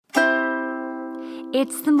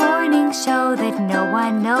It's the morning show that no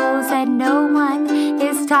one knows and no one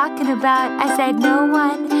is talking about. I said no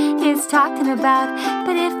one is talking about,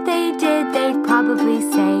 but if they did, they'd probably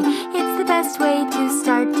say it's the best way to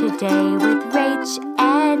start today with Rach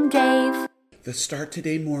and Dave. The Start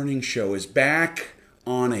Today morning show is back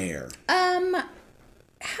on air.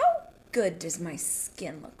 How good does my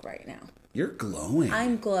skin look right now? You're glowing.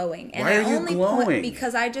 I'm glowing. And Why are I you only glowing?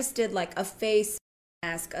 Because I just did like a face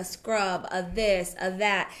mask, a scrub, a this, a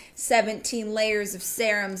that, 17 layers of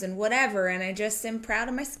serums and whatever, and I just am proud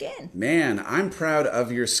of my skin. Man, I'm proud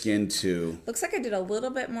of your skin too. Looks like I did a little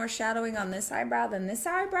bit more shadowing on this eyebrow than this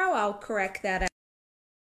eyebrow. I'll correct that after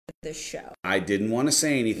the show. I didn't want to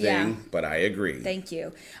say anything, but I agree. Thank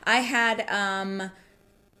you. I had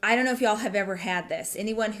I don't know if y'all have ever had this.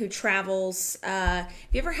 Anyone who travels, have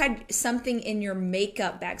you ever had something in your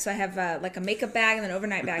makeup bag? So I have like a makeup bag and an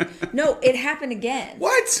overnight bag. No, it happened again.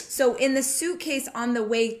 What? So in the suitcase on the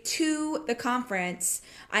way to the conference,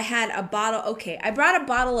 I had a bottle. Okay, I brought a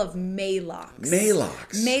bottle of Maalox.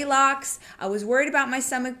 Maalox. I was worried about my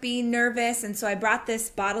stomach being nervous, and so I brought this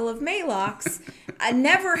bottle of Maalox. I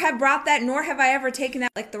never have brought that, nor have I ever taken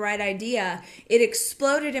that like the right idea. It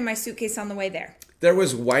exploded in my suitcase on the way there. There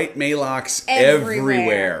was white Maalox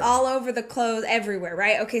everywhere. All over the clothes, everywhere,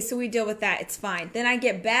 right? Okay, so we deal with that. It's fine. Then I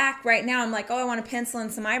get back right now. I'm like, I want to pencil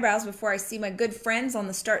in some eyebrows before I see my good friends on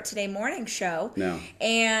the Start Today morning show. No.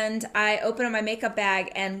 And I open up my makeup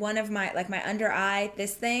bag, and one of my, like my under eye,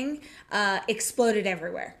 this thing, exploded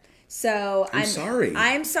everywhere. So I'm sorry.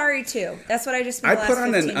 I'm sorry too. That's what I just spent I the last put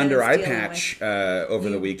on 15 an under eye minutes dealing patch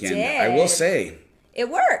over the weekend. did. I will say. It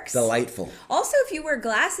works. Delightful. Also, if you wear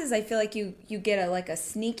glasses, I feel like you get a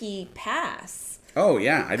sneaky pass. Oh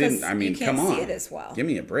yeah, I didn't. I mean, you can't come on. see it as well. Give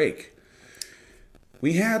me a break.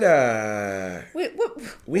 We had Wait,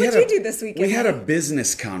 what did you do this weekend? We had a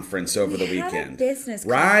business conference over the weekend. Had a business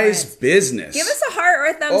Rise conference. Business. Give us a heart or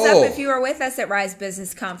a thumbs up if you were with us at Rise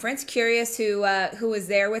Business Conference. Curious who was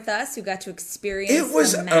there with us, who got to experience It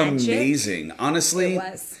was the magic. amazing. Honestly, It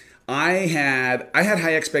was. I had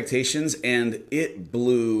high expectations, and it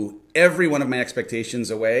blew every one of my expectations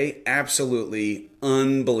away. Absolutely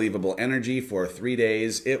unbelievable energy for 3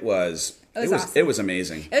 days. It was awesome. It was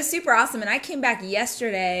amazing. It was super awesome. And I came back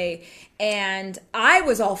yesterday and I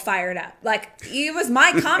was all fired up. Like, it was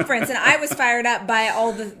my conference and I was fired up by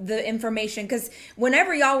all the information. Because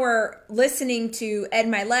whenever y'all were listening to Ed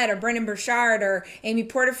Milet or Brendan Burchard or Amy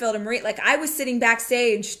Porterfield and Marie, like, I was sitting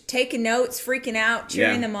backstage taking notes, freaking out,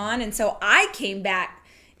 cheering them on. And so I came back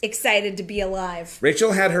excited to be alive.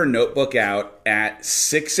 Rachel had her notebook out at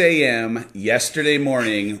 6 a.m. yesterday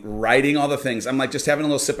morning, writing all the things. I'm like, just having a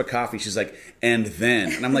little sip of coffee. She's like, and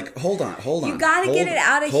then. And I'm like, hold on. You got to get it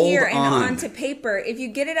out of here and onto paper. If you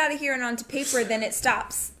get it out of here and onto paper, then it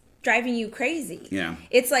stops driving you crazy. Yeah.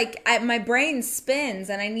 It's like my brain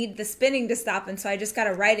spins and I need the spinning to stop, and so I just got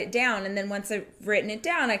to write it down, and then once I've written it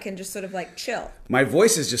down, I can just sort of like chill. My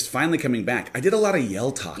voice is just finally coming back. I did a lot of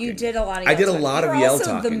yell talking. You did a lot of yell I did talking. a lot You're of yell also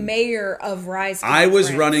talking. the mayor of Rise I was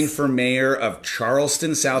Conference. running for mayor of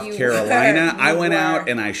Charleston, South You Carolina. were. I You went were. out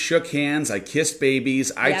and I shook hands. I kissed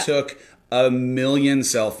babies. I Yep. took a million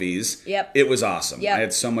selfies. Yep. It was awesome. Yep. I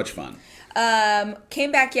had so much fun.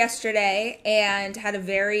 Came back yesterday and had a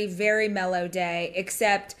very, very mellow day,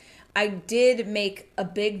 except I did make a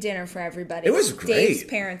big dinner for everybody. It was great. Dave's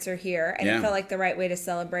parents are here, and Yeah. it felt like the right way to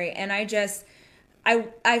celebrate. And I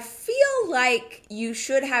feel like you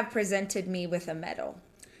should have presented me with a medal.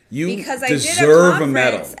 You Because I did a deserve conference, a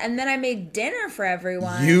medal. and then I made dinner for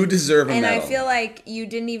everyone. You deserve a and medal. I feel like you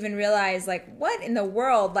didn't even realize, like, what in the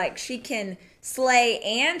world? Like, she can slay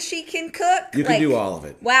and she can cook. You can Like, do all of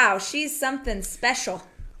it. Wow, she's something special.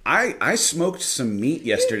 I smoked some meat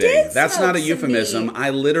yesterday. did That's smoke not a some euphemism. meat. I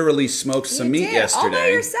literally smoked some You meat did, yesterday. all by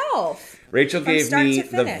yourself. Rachel From gave start me to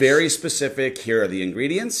the finish. very specific, here are the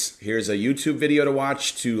ingredients. Here's a YouTube video to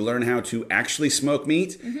watch to learn how to actually smoke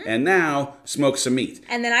meat. Mm-hmm. And now, smoke some meat.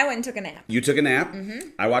 And then I went and took a nap. You took a nap.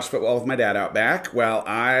 Mm-hmm. I watched football with my dad out back while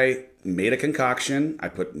I made a concoction. I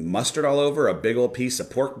put mustard all over a big old piece of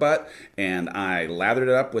pork butt, and I lathered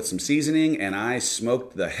it up with some seasoning, and I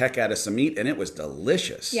smoked the heck out of some meat, and it was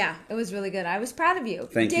delicious. Yeah, it was really good. I was proud of you.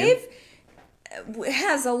 Thank you. Dave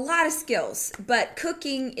has a lot of skills, but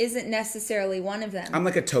cooking isn't necessarily one of them. I'm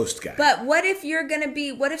like a toast guy. But what if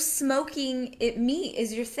what if smoking meat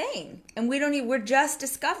is your thing? And we're just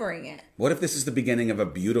discovering it. What if this is the beginning of a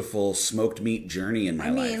beautiful smoked meat journey in my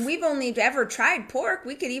life? I mean, we've only ever tried pork.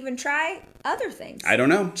 We could even try other things. I don't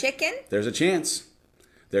know. Chicken? There's a chance.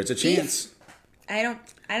 There's a chance. I don't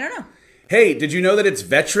know. Hey, did you know that it's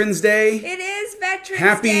Veterans Day? It is Veterans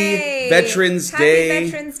Happy Day. Veterans Day. Happy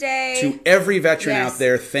Veterans Day. To every veteran Yes. out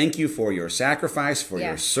there, thank you for your sacrifice, for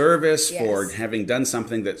Yeah. your service, Yes. for having done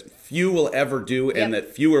something that few will ever do and Yep.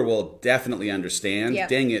 that fewer will definitely understand. Yep.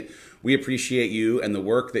 Dang it. We appreciate you and the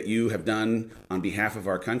work that you have done on behalf of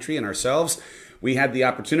our country and ourselves. We had the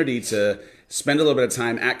opportunity to spend a little bit of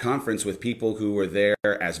time at conference with people who were there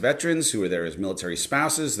as veterans, who were there as military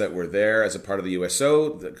spouses, that were there as a part of the USO,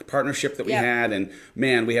 the partnership that we Yep. had. And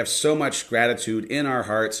man, we have so much gratitude in our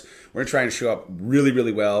hearts. We're trying to show up really,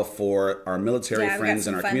 really well for our military Yeah, we've got friends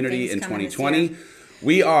some and our fun community things in coming this 2020. year.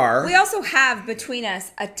 We are. We also have between us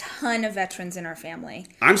a ton of veterans in our family.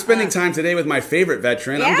 I'm spending time today with my favorite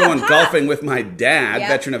veteran. I'm Yeah, going Pop. golfing with my dad, Yep.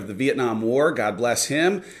 veteran of the Vietnam War. God bless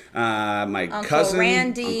him. My Uncle cousin,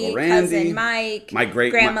 Randy, Uncle Randy, cousin Mike, my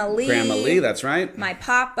Grandma Lee. Grandma Lee. That's right. My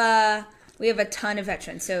papa. We have a ton of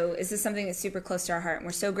veterans. So this is something that's super close to our heart. And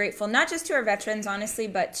we're so grateful, not just to our veterans, honestly,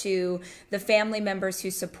 but to the family members who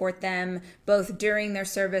support them both during their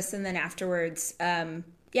service and then afterwards.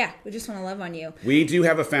 Yeah, we just want to love on you. We do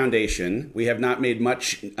have a foundation. We have not made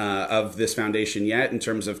much of this foundation yet in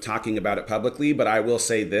terms of talking about it publicly, but I will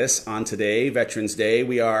say this on today, Veterans Day,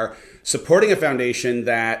 we are supporting a foundation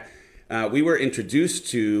that we were introduced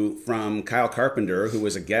to from Kyle Carpenter, who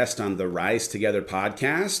was a guest on the Rise Together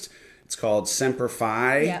podcast. It's called Semper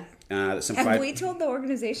Fi. Yep. Semper Have Fi. we told the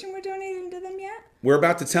organization we're donating to them yet? We're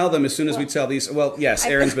about to tell them as soon as we tell these. Well, yes,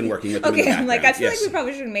 Aaron's been working with them. Okay, in the I'm like, I background. feel Yes. like we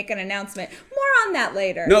probably should make an announcement. More on that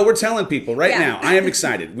later. No, we're telling people right Yeah. now. I am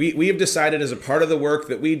excited. We have decided as a part of the work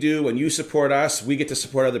that we do, when you support us, we get to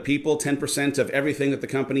support other people. 10% of everything that the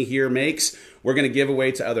company here makes, we're going to give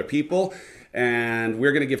away to other people. And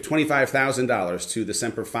we're going to give $25,000 to the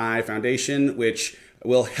Semper Fi Foundation, which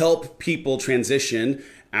will help people transition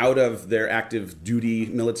out of their active duty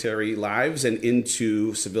military lives and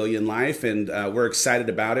into civilian life. And we're excited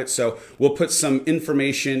about it. So we'll put some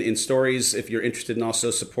information in stories if you're interested in also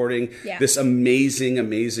supporting Yeah. this amazing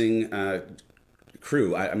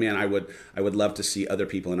crew. I mean, I would love to see other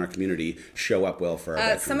people in our community show up well for our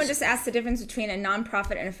veterans. Someone just asked the difference between a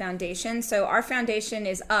nonprofit and a foundation. So our foundation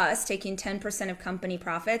is us taking 10% of company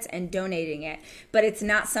profits and donating it, but it's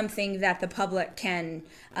not something that the public can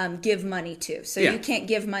give money to. So Yeah. you can't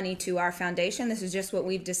give money to our foundation. This is just what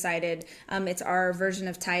we've decided. It's our version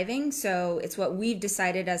of tithing. So it's what we've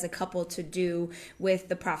decided as a couple to do with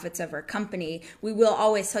the profits of our company. We will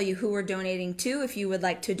always tell you who we're donating to if you would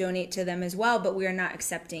like to donate to them as well, but we are not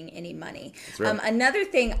accepting any money. right. Another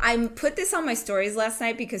thing, I put this on my stories last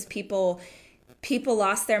night because people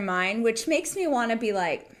lost their mind, which makes me want to be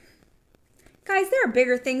like, guys, there are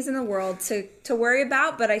bigger things in the world to worry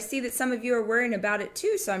about, but I see that some of you are worrying about it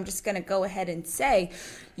too, so I'm just going to go ahead and say,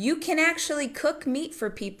 you can actually cook meat for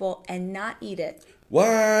people and not eat it.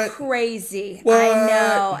 What? Crazy. What? I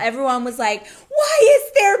know. Everyone was like, why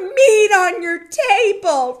is there meat on your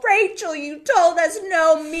table? Rachel, you told us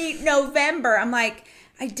no meat November. I'm like,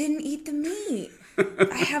 I didn't eat the meat.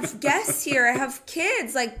 I have guests here. I have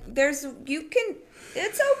kids. Like,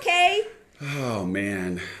 it's okay. Oh,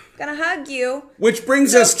 man. Gonna hug you. Which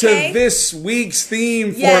brings It's us okay. to this week's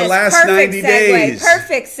theme for Yes, last perfect 90 segue, days.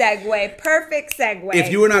 Perfect segue.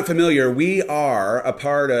 If you are not familiar, we are a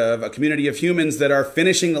part of a community of humans that are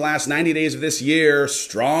finishing the last 90 days of this year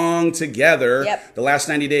strong together. Yep. The last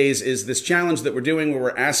 90 days is this challenge that we're doing where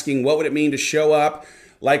we're asking what would it mean to show up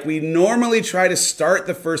like we normally try to start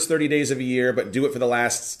the first 30 days of a year, but do it for the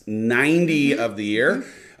last 90 of the year.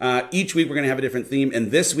 Each week we're going to have a different theme,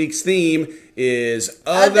 and this week's theme is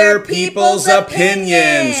Other People's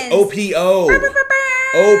Opinions. OPO.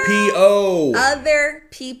 OPO. Other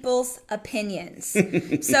people's opinions.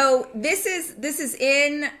 So this is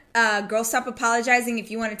in Girl Stop Apologizing.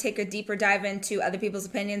 If you want to take a deeper dive into other people's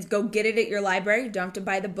opinions, go get it at your library. You don't have to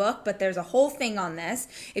buy the book, but there's a whole thing on this.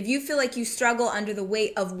 If you feel like you struggle under the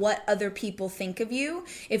weight of what other people think of you,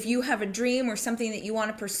 if you have a dream or something that you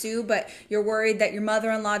want to pursue, but you're worried that your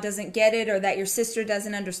mother-in-law doesn't get it or that your sister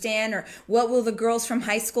doesn't understand, or what will the girls from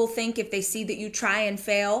high school think if they see that you try and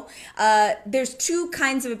fail, there's two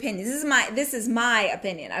kinds of opinions. This is my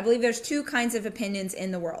opinion. I believe there's two kinds of opinions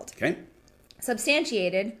in the world. Okay.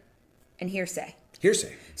 Substantiated and hearsay.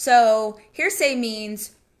 Hearsay. So hearsay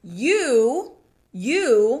means you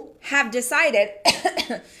have decided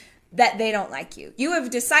that they don't like you. You have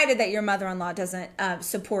decided that your mother-in-law doesn't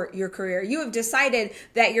support your career. You have decided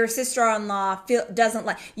that your sister-in-law doesn't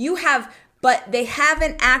like you have, but they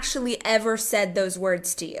haven't actually ever said those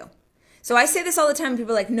words to you. So I say this all the time.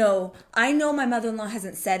 People are like, no, I know my mother-in-law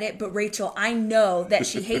hasn't said it, but Rachel, I know that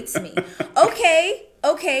she hates me. Okay,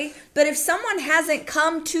 Okay, but if someone hasn't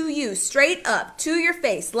come to you straight up to your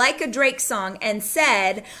face like a Drake song and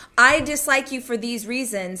said, I dislike you for these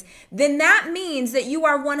reasons, then that means that you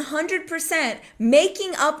are 100%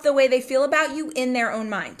 making up the way they feel about you in their own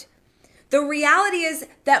mind. The reality is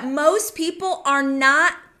that most people are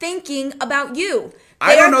not thinking about you.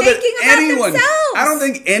 I don't know that anyone. I don't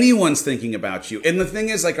think anyone's thinking about you. And the thing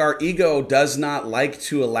is, like, our ego does not like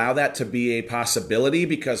to allow that to be a possibility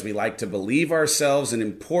because we like to believe ourselves an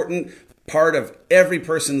important part of every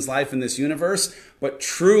person's life in this universe. But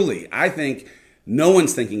truly, I think no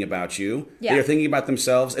one's thinking about you. Yeah. They're thinking about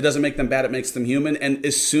themselves. It doesn't make them bad. It makes them human. And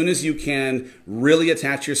as soon as you can really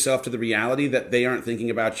attach yourself to the reality that they aren't thinking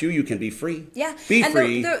about you, you can be free. Yeah. Be and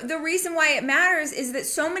free. The reason why it matters is that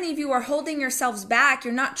so many of you are holding yourselves back.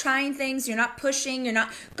 You're not trying things. You're not pushing. You're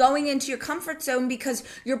not going into your comfort zone because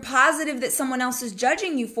you're positive that someone else is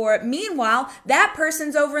judging you for it. Meanwhile, that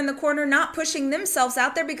person's over in the corner not pushing themselves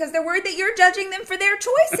out there because they're worried that you're judging them for their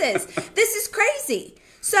choices. This is crazy.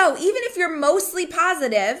 So even if you're mostly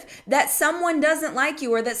positive that someone doesn't like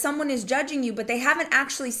you or that someone is judging you, but they haven't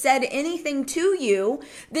actually said anything to you,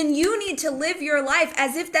 then you need to live your life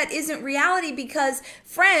as if that isn't reality because,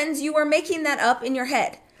 friends, you are making that up in your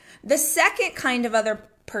head. The second kind of other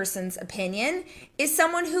person's opinion is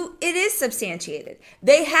someone who it is substantiated.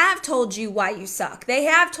 They have told you why you suck. They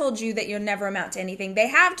have told you that you'll never amount to anything. They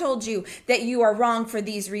have told you that you are wrong for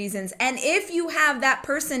these reasons. And if you have that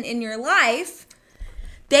person in your life,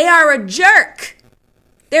 they are a jerk.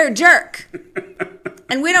 They're a jerk.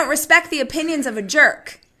 And we don't respect the opinions of a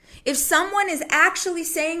jerk. If someone is actually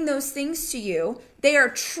saying those things to you, they are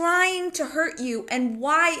trying to hurt you. And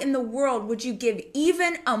why in the world would you give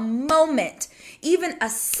even a moment, even a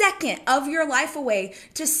second of your life away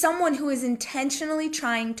to someone who is intentionally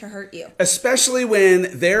trying to hurt you? Especially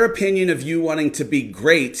when their opinion of you wanting to be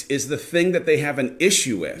great is the thing that they have an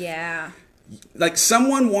issue with. Yeah. Like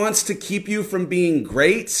someone wants to keep you from being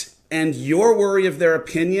great, and your worry of their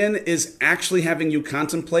opinion is actually having you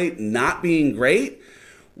contemplate not being great.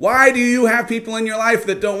 Why do you have people in your life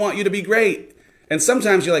that don't want you to be great? And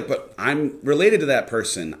sometimes you're like, but I'm related to that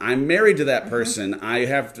person. I'm married to that person. I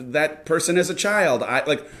have that person as a child.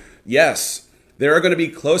 Yes, there are going to be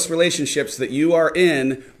close relationships that you are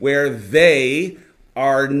in where they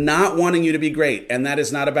are not wanting you to be great. And that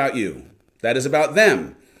is not about you. That is about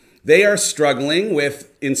them. They are struggling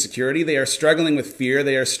with insecurity. They are struggling with fear.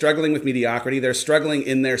 They are struggling with mediocrity. They're struggling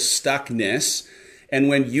in their stuckness. And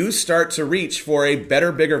when you start to reach for a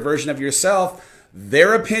better, bigger version of yourself,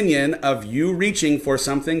 their opinion of you reaching for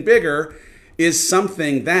something bigger is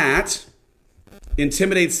something that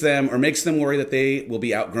intimidates them or makes them worry that they will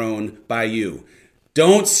be outgrown by you.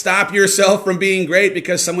 Don't stop yourself from being great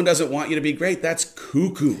because someone doesn't want you to be great. That's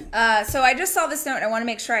cuckoo. So I just saw this note and I want to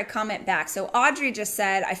make sure I comment back. So Audrey just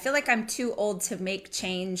said, I feel like I'm too old to make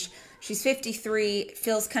change. She's 53,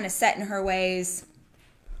 feels kind of set in her ways.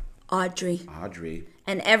 Audrey.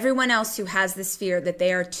 And everyone else who has this fear that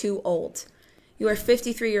they are too old. You are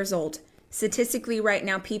 53 years old. Statistically, right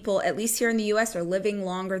now, people, at least here in the U.S., are living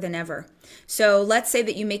longer than ever. So let's say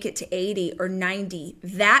that you make it to 80 or 90.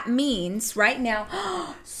 That means right now,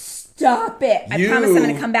 stop it. I promise I'm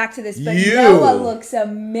going to come back to this, but Noah looks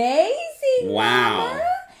amazing. Wow. Mama.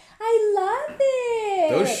 I love it.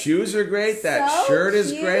 Those shoes are great. That shirt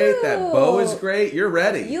is great. That bow is great. You're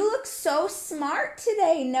ready. You look so smart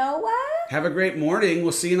today, Noah. Have a great morning.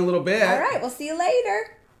 We'll see you in a little bit. All right. We'll see you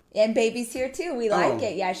later. And baby's here too. We like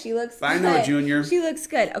it. Yeah, she looks good. I know, Junior. She looks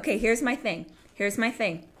good. Okay, here's my thing.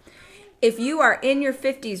 If you are in your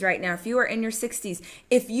 50s right now, if you are in your 60s,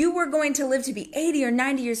 if you were going to live to be 80 or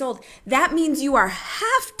 90 years old, that means you are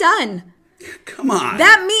half done. Come on.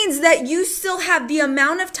 That means that you still have the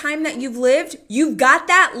amount of time that you've lived. You've got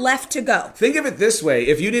that left to go. Think of it this way.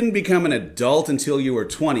 If you didn't become an adult until you were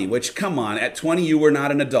 20, which, come on, at 20 you were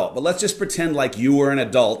not an adult. But let's just pretend like you were an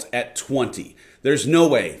adult at 20. There's no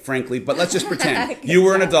way, frankly, but let's just pretend you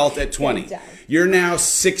were an adult at 20. You're now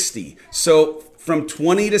 60. So from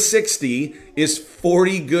 20 to 60 is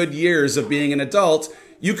 40 good years of being an adult.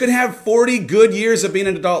 You could have 40 good years of being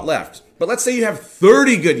an adult left. But let's say you have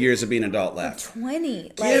 30 good years of being an adult left.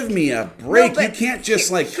 20. Give me a break. No, you can't just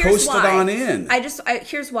coast it on in.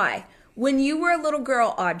 Here's why. When you were a little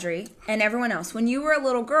girl, Audrey, and everyone else, when you were a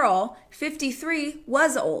little girl, 53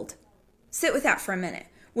 was old. Sit with that for a minute.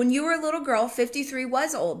 When you were a little girl, 53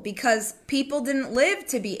 was old because people didn't live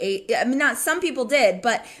to be 8. I mean, not some people did,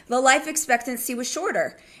 but the life expectancy was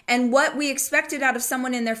shorter. And what we expected out of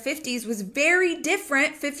someone in their 50s was very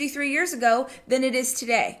different 53 years ago than it is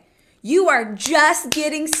today. You are just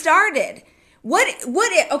getting started.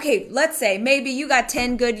 Okay, let's say maybe you got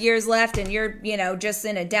 10 good years left and you're, just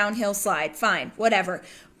in a downhill slide. Fine, whatever.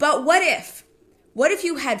 But what if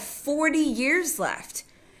you had 40 years left?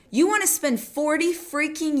 You want to spend 40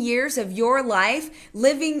 freaking years of your life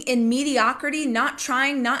living in mediocrity, not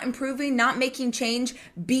trying, not improving, not making change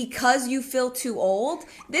because you feel too old?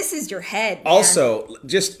 This is your head, man. Also,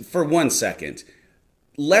 just for 1 second,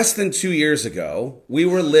 less than 2 years ago, we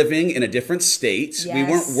were living in a different state. Yes. We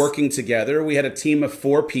weren't working together. We had a team of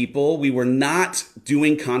 4 people. We were not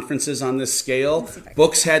doing conferences on this scale.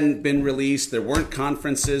 Books hadn't been released. There weren't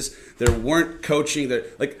conferences. There weren't coaching.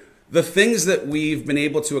 The things that we've been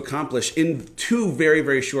able to accomplish in 2 very,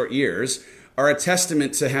 very short years are a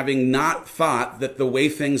testament to having not thought that the way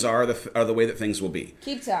things are the way that things will be.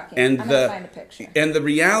 Keep talking. And I'm going to find a picture. And the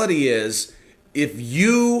reality is, if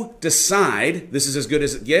you decide this is as good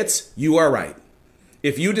as it gets, you are right.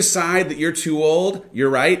 If you decide that you're too old, you're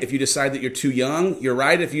right. If you decide that you're too young, you're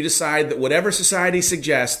right. If you decide that whatever society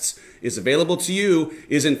suggests is available to you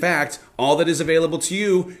is in fact all that is available to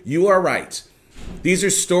you, you are right. These are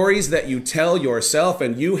stories that you tell yourself,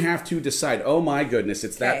 and you have to decide, oh my goodness,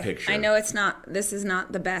 it's that picture. I know this is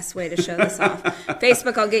not the best way to show this off.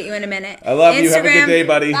 Facebook, I'll get you in a minute. I love Instagram, you. Have a good day,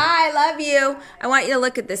 buddy. Bye, I love you. I want you to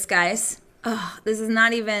look at this, guys. Oh, this is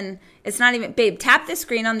not even, babe, tap the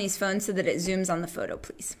screen on these phones so that it zooms on the photo,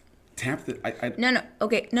 please. Tap the, No,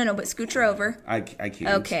 okay, no, but scooch her over. I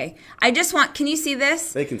can't. Okay, can you see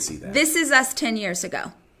this? They can see that. This is us 10 years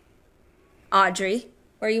ago. Audrey.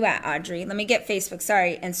 Where are you at, Audrey? Let me get Facebook.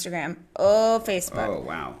 Sorry, Instagram. Oh, Facebook. Oh,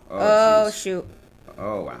 wow. Oh, geez. shoot.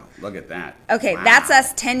 Oh, wow. Look at that. Okay, wow. That's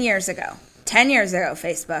us 10 years ago. 10 years ago,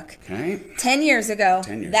 Facebook. Okay. 10 years ago,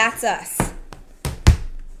 10 years that's us.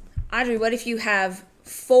 Audrey, what if you have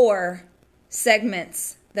 4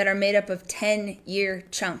 segments that are made up of 10-year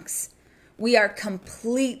chunks? We are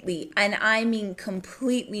completely, and I mean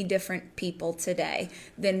completely different people today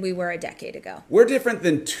than we were a decade ago. We're different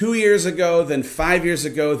than 2 years ago, than 5 years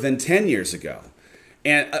ago, than 10 years ago.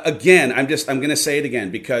 And again, I'm going to say it again,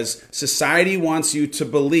 because society wants you to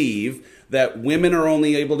believe that women are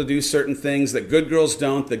only able to do certain things, that good girls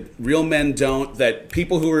don't, that real men don't, that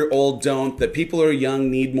people who are old don't, that people who are young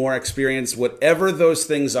need more experience, whatever those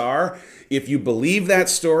things are. If you believe that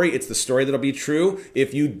story, it's the story that'll be true.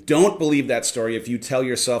 If you don't believe that story, if you tell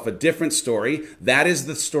yourself a different story, that is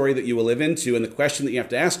the story that you will live into. And the question that you have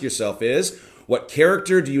to ask yourself is, what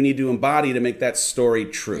character do you need to embody to make that story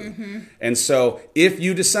true? Mm-hmm. And so if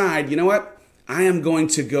you decide, you know what, I am going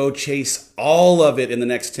to go chase all of it in the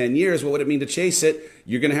next 10 years, what would it mean to chase it?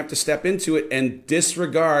 You're going to have to step into it and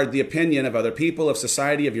disregard the opinion of other people, of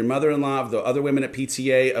society, of your mother-in-law, of the other women at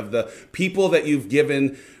PTA, of the people that you've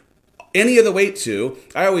given any of the weight to.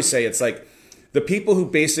 I always say it's like the people who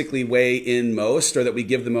basically weigh in most, or that we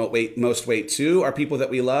give the most weight to, are people that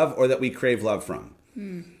we love or that we crave love from.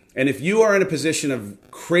 And if you are in a position of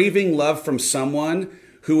craving love from someone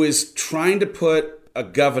who is trying to put a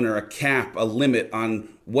governor, a cap, a limit on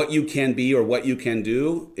what you can be or what you can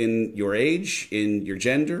do in your age, in your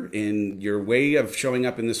gender, in your way of showing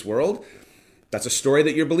up in this world, that's a story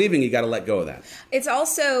that you're believing. You got to let go of that. It's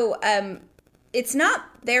also, it's not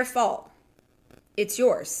their fault. It's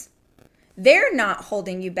yours. They're not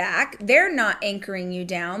holding you back. They're not anchoring you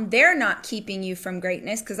down. They're not keeping you from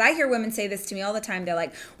greatness. Because I hear women say this to me all the time. They're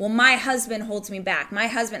like, well, my husband holds me back. My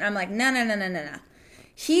husband, I'm like, no.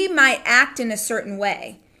 He might act in a certain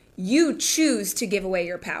way. You choose to give away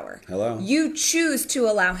your power. Hello. You choose to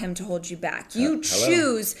allow him to hold you back. You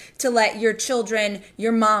choose to let your children,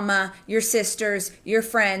 your mama, your sisters, your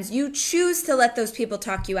friends, you choose to let those people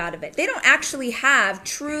talk you out of it. They don't actually have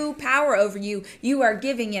true power over you. You are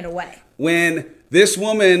giving it away. When this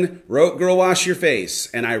woman wrote Girl Wash Your Face,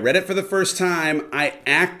 and I read it for the first time, I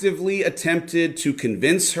actively attempted to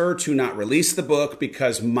convince her to not release the book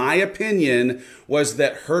because my opinion was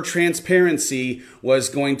that her transparency was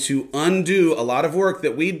going to undo a lot of work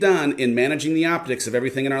that we'd done in managing the optics of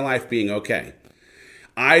everything in our life being okay.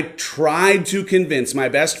 I tried to convince my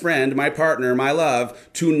best friend, my partner, my love,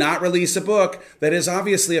 to not release a book that has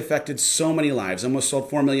obviously affected so many lives, almost sold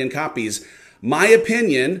 4 million copies. My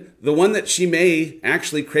opinion, the one that she may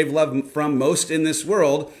actually crave love from most in this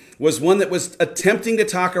world, was one that was attempting to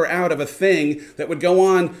talk her out of a thing that would go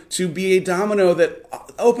on to be a domino that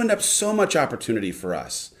opened up so much opportunity for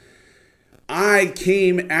us. I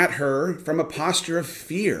came at her from a posture of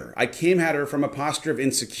fear. I came at her from a posture of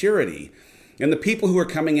insecurity. And the people who are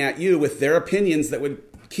coming at you with their opinions that would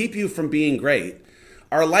keep you from being great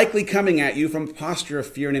are likely coming at you from a posture of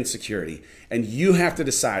fear and insecurity. And you have to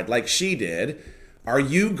decide, like she did, are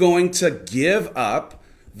you going to give up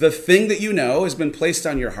the thing that you know has been placed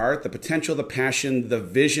on your heart, the potential, the passion, the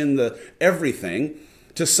vision, the everything,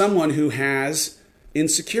 to someone who has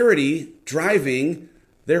insecurity driving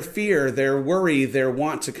their fear, their worry, their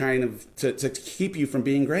want to kind of to keep you from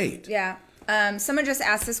being great. Yeah. Someone just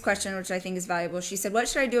asked this question, which I think is valuable. She said, what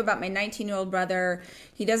should I do about my 19-year-old brother?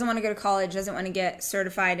 He doesn't want to go to college, doesn't want to get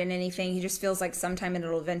certified in anything. He just feels like sometime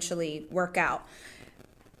it'll eventually work out.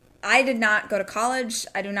 I did not go to college.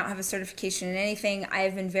 I do not have a certification in anything. I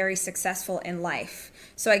have been very successful in life.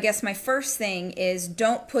 So I guess my first thing is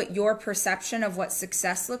don't put your perception of what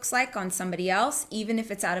success looks like on somebody else, even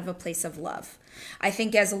if it's out of a place of love. I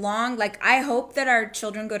think I hope that our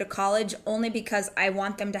children go to college only because I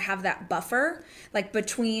want them to have that buffer, like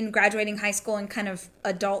between graduating high school and kind of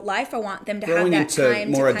adult life. I want them to growing have that into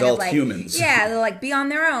time more to kind adult of humans. Yeah, they'll be on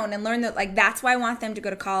their own and learn that that's why I want them to go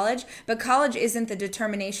to college. But college isn't the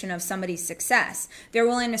determination of somebody's success. Their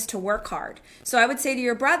willingness to work hard. So I would say to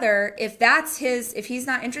your brother, if he's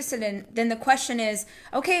not interested in, then the question is,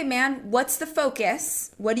 okay, man, what's the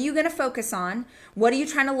focus? What are you going to focus on? What are you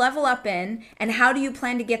trying to level up in? And how do you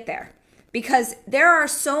plan to get there? Because there are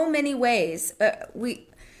so many ways.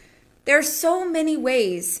 There are so many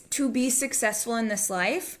ways to be successful in this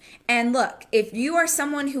life. And look, if you are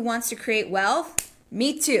someone who wants to create wealth,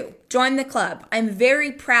 me too. Join the club. I'm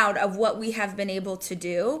very proud of what we have been able to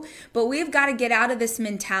do, but we've got to get out of this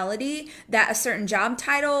mentality that a certain job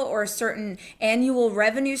title or a certain annual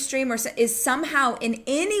revenue stream is somehow in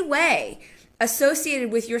any way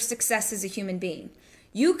associated with your success as a human being.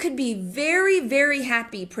 You could be very, very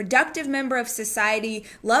happy, productive member of society,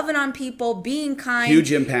 loving on people, being kind.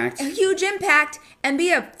 Huge impact. A huge impact, and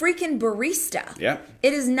be a freaking barista. Yeah.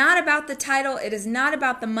 It is not about the title. It is not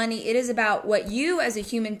about the money. It is about what you as a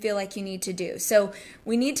human feel like you need to do. So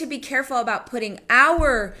we need to be careful about putting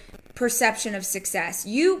our perception of success.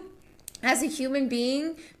 You, as a human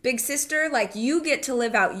being, big sister, you get to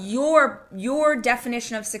live out your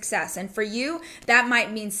definition of success. And for you, that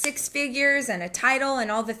might mean 6 figures and a title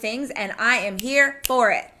and all the things, and I am here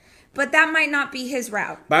for it. But that might not be his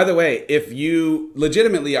route. By the way, if you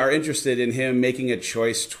legitimately are interested in him making a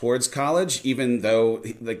choice towards college, even though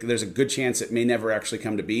there's a good chance it may never actually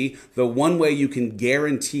come to be, the one way you can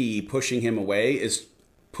guarantee pushing him away is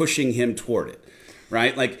pushing him toward it.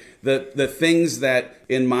 Right? The things that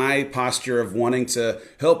in my posture of wanting to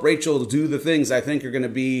help Rachel do the things I think are going to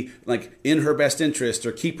be in her best interest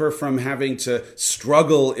or keep her from having to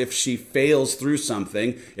struggle if she fails through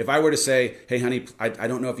something. If I were to say, hey, honey, I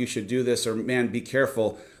don't know if you should do this, or man, be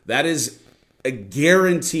careful. That is a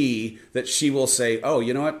guarantee that she will say, oh,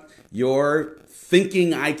 you know what? You're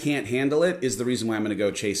thinking I can't handle it is the reason why I'm going to go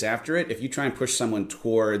chase after it. If you try and push someone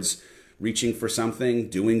towards reaching for something,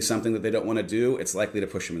 doing something that they don't want to do, it's likely to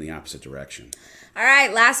push them in the opposite direction. All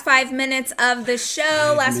right, last 5 minutes of the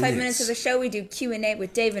show. Last 5 minutes of the show, we do Q&A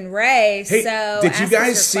with Dave and Ray. Hey, so did you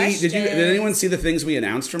guys see? questions. Did anyone see the things we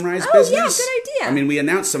announced from Rise Oh, Business? yeah, good idea. I mean, we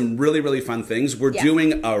announced some really, really fun things. We're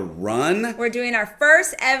doing a run. We're doing our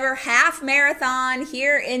first ever half marathon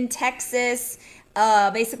here in Texas,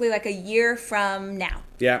 basically a year from now.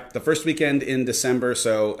 Yeah, the first weekend in December,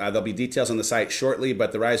 so there'll be details on the site shortly,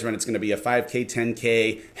 but the Rise Run, it's going to be a 5K,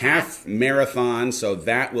 10K, half marathon, so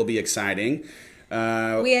that will be exciting.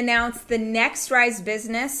 We announced the next Rise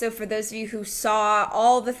Business, so for those of you who saw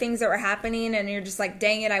all the things that were happening and you're just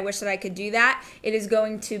dang it, I wish that I could do that, it is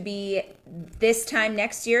going to be this time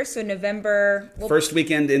next year, so November. First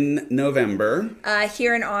weekend in November.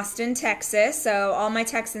 Here in Austin, Texas, so all my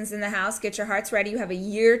Texans in the house, get your hearts ready. You have a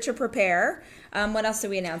year to prepare. What else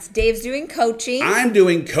did we announce? Dave's doing coaching. I'm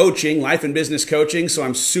doing coaching, life and business coaching, so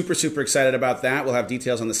I'm super, super excited about that. We'll have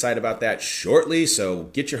details on the site about that shortly, so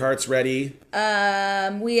get your hearts ready.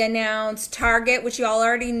 We announced Target, which you all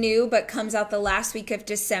already knew, but comes out the last week of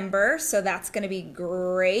December, so that's going to be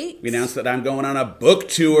great. We announced that I'm going on a book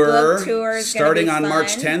tour. Book tour is starting gonna be on fun.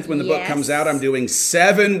 March 10th when the book comes out. I'm doing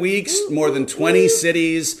 7 weeks, more than 20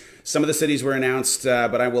 cities. Some of the cities were announced,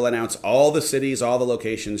 but I will announce all the cities, all the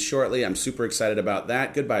locations shortly. I'm super excited about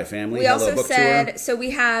that. Goodbye, family. We Hello, also book said, tour. so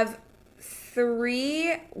we have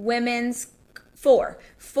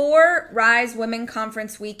four Rise Women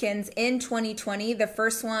Conference weekends in 2020. The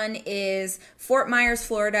first one is Fort Myers,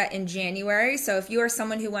 Florida in January. So if you are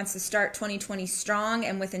someone who wants to start 2020 strong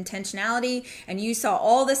and with intentionality, and you saw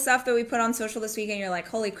all the stuff that we put on social this weekend, you're like,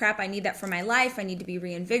 holy crap, I need that for my life. I need to be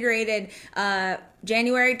reinvigorated.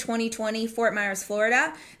 January 2020, Fort Myers,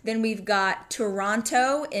 Florida. Then we've got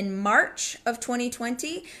Toronto in March of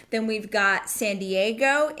 2020. Then we've got San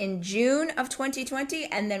Diego in June of 2020.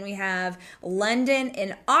 And then we have London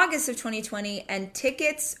in August of 2020. And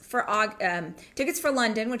tickets for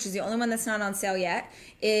London, which is the only one that's not on sale yet,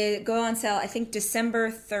 go on sale, I think,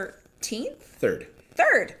 December 13th?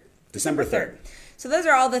 3rd. December 3rd. So those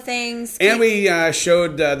are all the things. And we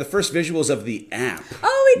showed the first visuals of the app.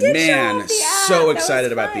 Oh, we did show Man, off the app. so That excited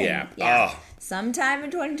was about the fun. app. Yeah. Oh. Sometime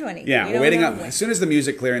in 2020. Yeah, We we're waiting don't up. know when. As soon as the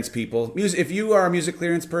music clearance people, if you are a music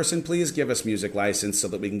clearance person, please give us music license so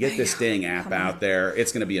that we can get this dang app out there.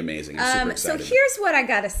 It's going to be amazing. I'm super So excited. here's what I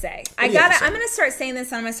gotta say. I'm gonna start saying this,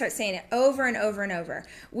 and I'm gonna start saying it over and over and over.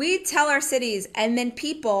 We tell our cities, and then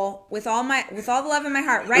people with all the love in my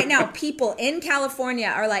heart, right now, people in California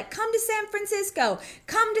are like, come to San Francisco,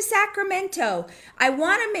 come to Sacramento. I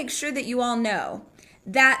want to make sure that you all know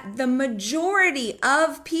that the majority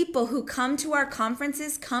of people who come to our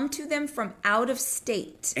conferences come to them from out of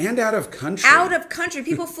state. And out of country. Out of country.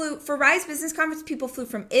 People flew, for Rise Business Conference, people flew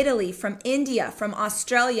from Italy, from India, from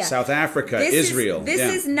Australia. South Africa, Israel. This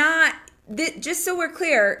is not, just so we're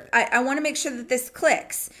clear, I want to make sure that this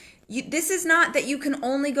clicks. This is not that you can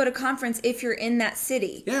only go to conference if you're in that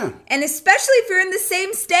city. Yeah. And especially if you're in the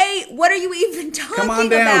same state, what are you even talking Come on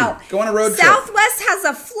down. about? Go on a road trip. Southwest has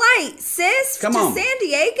a flight, sis, Come to on. San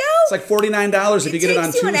Diego. It's like $49 if you get it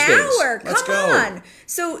on takes Tuesdays. you an hour. Let's Come go. on.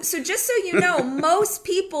 So just so you know, most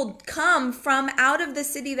people come from out of the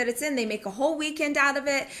city that it's in. They make a whole weekend out of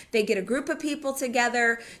it. They get a group of people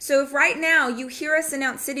together. So if right now you hear us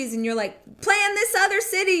announce cities and you're like, plan this other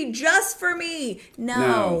city just for me.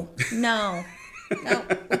 No. No,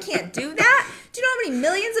 we can't do that. Do you know how many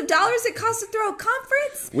millions of dollars it costs to throw a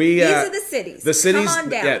conference? These are the cities. The cities, come on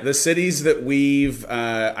down. Yeah, the cities that we've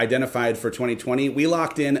identified for 2020, we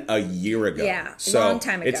locked in a year ago. Yeah, so long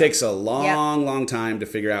time ago. It takes a long time to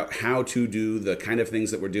figure out how to do the kind of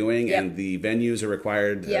things that we're doing, Yep. and the venues are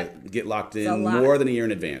required to get locked in a lot. more than a year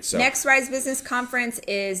in advance. So Next Rise Business Conference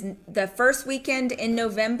is the first weekend in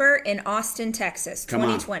November in Austin, Texas,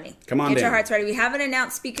 2020. Come on Get your down. hearts ready. We haven't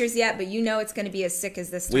announced speakers yet, but you know it's going to be as sick as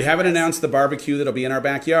this time. we haven't was. announced the barbecue that'll be in our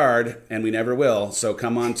backyard, and we never will. So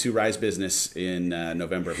come on to Rise Business in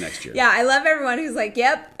November of next year. Yeah, I love everyone who's like,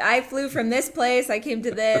 yep, I flew from this place. I came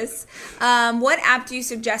to this. What app do you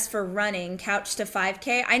suggest for running? Couch to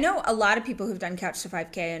 5K? I know a lot of people who've done Couch to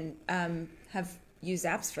 5K and have used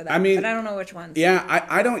apps for that, but I don't know which ones. Yeah,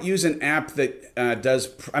 I don't use an app that does.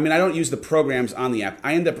 I don't use the programs on the app.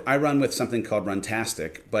 I run with something called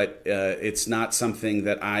Runtastic, but it's not something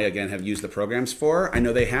that I again have used the programs for. I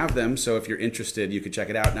know they have them, so if you're interested, you could check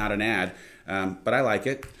it out. Not an ad, but I like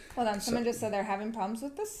it. Hold on, someone just said they're having problems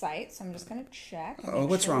with the site, so I'm just going to check. Oh,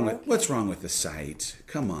 what's wrong with the site?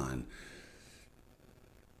 Come on.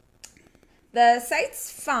 The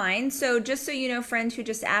site's fine. So just so you know, friends who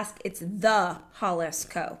just asked, it's the Hollis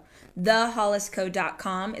Co.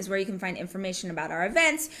 TheHollisCo.com is where you can find information about our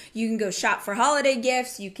events. You can go shop for holiday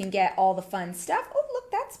gifts. You can get all the fun stuff. Oh,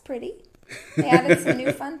 look, that's pretty. They added some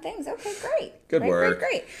new fun things. Okay, great. Good work.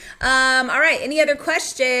 Great. All right. Any other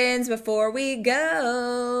questions before we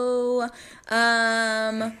go?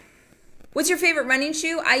 What's your favorite running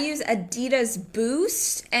shoe? I use Adidas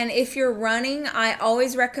Boost, and if you're running, I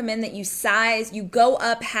always recommend that you go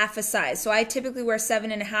up half a size. So I typically wear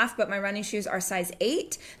 7.5, but my running shoes are size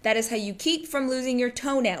 8. That is how you keep from losing your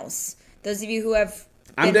toenails. Those of you who have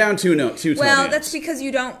I'm down two toenails. Well, that's because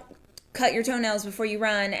you don't cut your toenails before you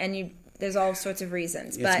run, and there's all sorts of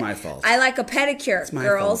reasons. It's but my fault. I like a pedicure, It's my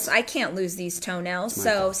girls. fault. I can't lose these toenails. my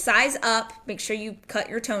So fault. size up. Make sure you cut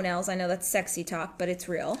your toenails. I know that's sexy talk, but it's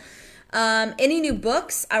real. Any new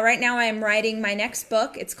books? Right now I am writing my next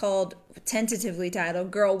book. It's called, tentatively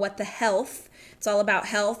titled, Girl, What the Health? It's all about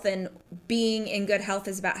health, and being in good health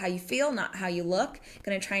is about how you feel, not how you look.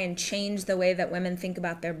 Going to try and change the way that women think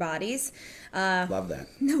about their bodies. Love that.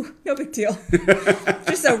 No big deal.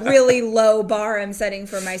 Just a really low bar I'm setting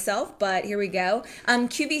for myself, but here we go.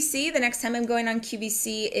 QVC, the next time I'm going on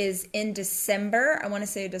QVC is in December. I want to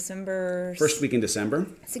say December First week in December.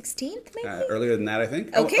 16th, maybe? Earlier than that, I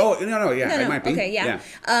think. Okay. It might be. Okay, yeah.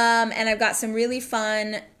 And I've got some really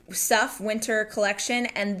fun stuff, winter collection,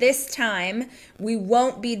 and this time we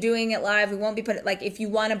won't be doing it live. We won't be putting, like, if you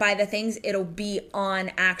want to buy the things, it'll be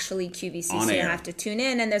on actually QVC, On so air. you'll have to tune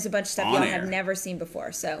in, and there's a bunch of stuff On y'all air. have never seen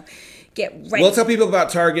before, so get ready. We'll tell people about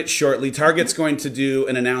Target shortly. Target's going to do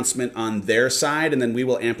an announcement on their side, and then we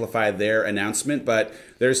will amplify their announcement. But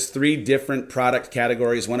there's 3 different product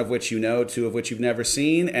categories, one of which you know, 2 of which you've never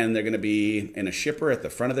seen, and they're going to be in a shipper at the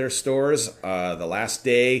front of their stores the last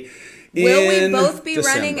day Will we both be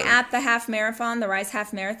December. running at the half marathon, the Rice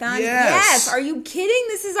Half Marathon? Yes. Are you kidding?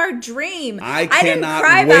 This is our dream. I didn't cannot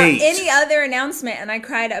cry wait. about any other announcement, and I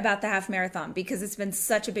cried about the half marathon because it's been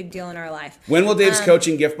such a big deal in our life. When will Dave's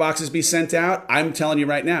coaching gift boxes be sent out? I'm telling you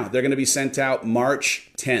right now, they're going to be sent out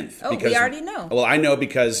March 10th. Oh, we already know. Well, I know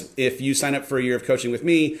because if you sign up for a year of coaching with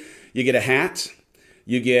me, you get a hat.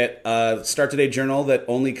 You get a Start Today journal that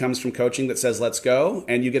only comes from coaching that says "Let's go,"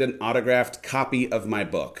 and you get an autographed copy of my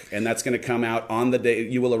book, and that's going to come out on the day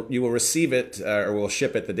you will receive it or we'll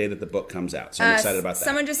ship it the day that the book comes out. So I'm excited about that.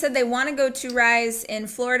 Someone just said they want to go to Rise in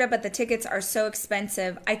Florida, but the tickets are so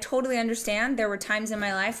expensive. I totally understand. There were times in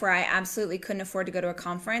my life where I absolutely couldn't afford to go to a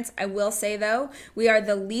conference. I will say though, we are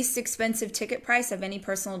the least expensive ticket price of any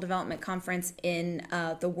personal development conference in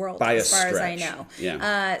the world, by as far a as I stretch. know.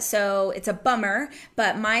 Yeah. So it's a bummer.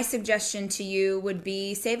 But my suggestion to you would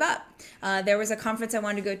be save up. There was a conference I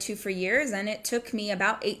wanted to go to for years, and it took me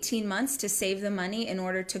about 18 months to save the money in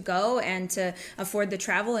order to go and to afford the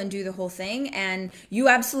travel and do the whole thing. And you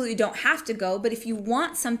absolutely don't have to go, but if you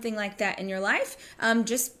want something like that in your life,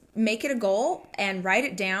 just make it a goal and write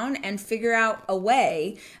it down and figure out a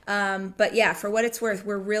way. But yeah, for what it's worth,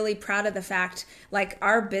 we're really proud of the fact, like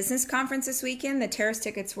our business conference this weekend, the terrace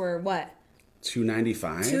tickets were what?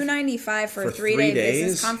 $295? $295 for a 3-day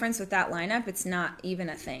business conference with that lineup. It's not even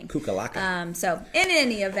a thing. Kukalaka. So in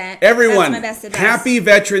any event, everyone, that's my best advice. Happy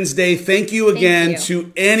Veterans Day. Thank you again you.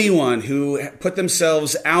 to anyone who put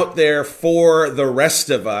themselves out there for the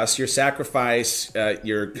rest of us. Your sacrifice,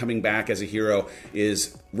 your coming back as a hero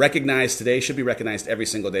is recognized today, should be recognized every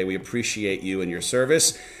single day. We appreciate you and your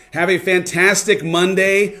service. Have a fantastic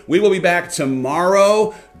Monday. We will be back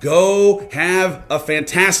tomorrow. Go have a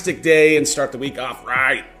fantastic day and start the week off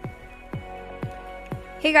right.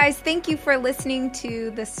 Hey guys, thank you for listening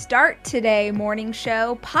to the Start Today Morning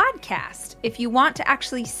Show podcast. If you want to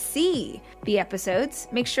actually see the episodes,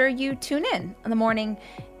 make sure you tune in the morning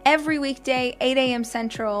every weekday, 8 a.m.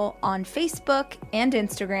 Central on Facebook and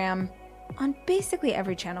Instagram, on basically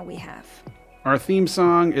every channel we have. Our theme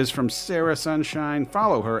song is from Sarah Sunshine.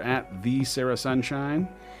 Follow her at The Sarah Sunshine.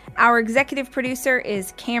 Our executive producer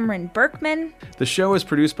is Cameron Berkman, The show is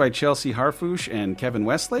produced by Chelsea Harfouche and Kevin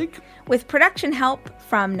Westlake. with production help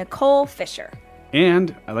from Nicole Fisher.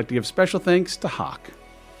 And I'd like to give special thanks to Hawk,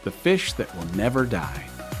 the fish that will never die.